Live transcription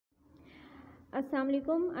Assalamu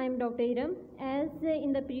alaikum. I am Dr. Iram. As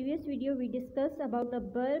in the previous video we discussed about the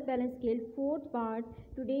berg balance scale fourth part,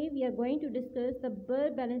 today we are going to discuss the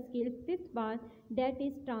berg balance scale fifth part, that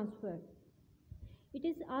is transfer. It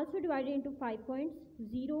is also divided into 5 points: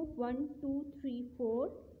 0, 1, 2, 3, 4.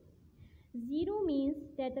 0 means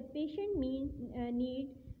that the patient need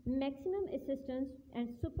maximum assistance and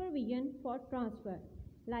supervision for transfer.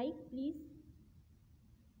 Like, please,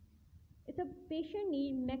 if the patient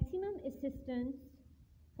needs maximum assistance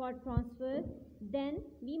for transfer, then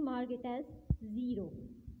we mark it as 0.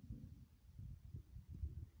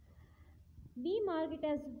 We mark it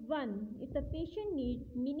as 1 if the patient needs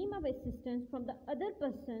minimum assistance from the other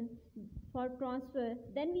person for transfer,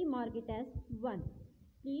 then we mark it as 1.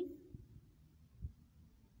 Please,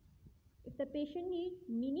 if the patient needs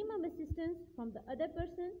minimum assistance from the other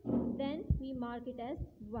person, then we mark it as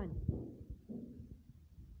 1.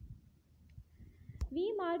 We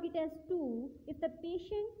mark it as 2 if the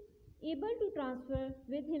patient able to transfer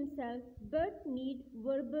with himself but need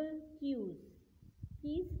verbal cues.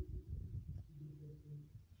 Please,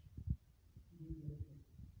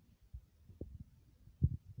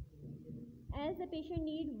 as the patient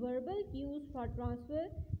need verbal cues for transfer,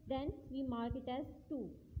 then we mark it as 2.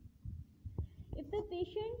 If the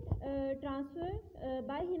patient transfer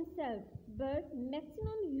by himself but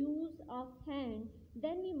maximum use of hand,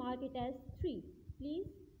 then we mark it as 3. Please,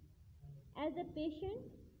 as the patient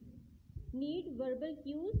need verbal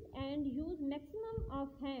cues and use maximum of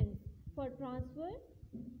hands for transfer,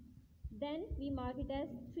 then we mark it as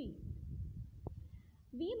 3.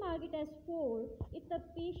 We mark it as 4 if the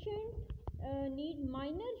patient need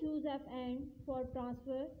minor use of hand for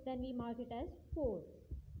transfer, then we mark it as 4.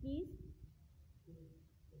 Please,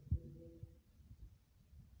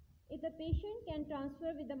 if the patient can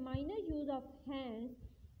transfer with the minor use of hands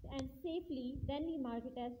and safely, then we mark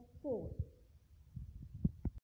it as 4.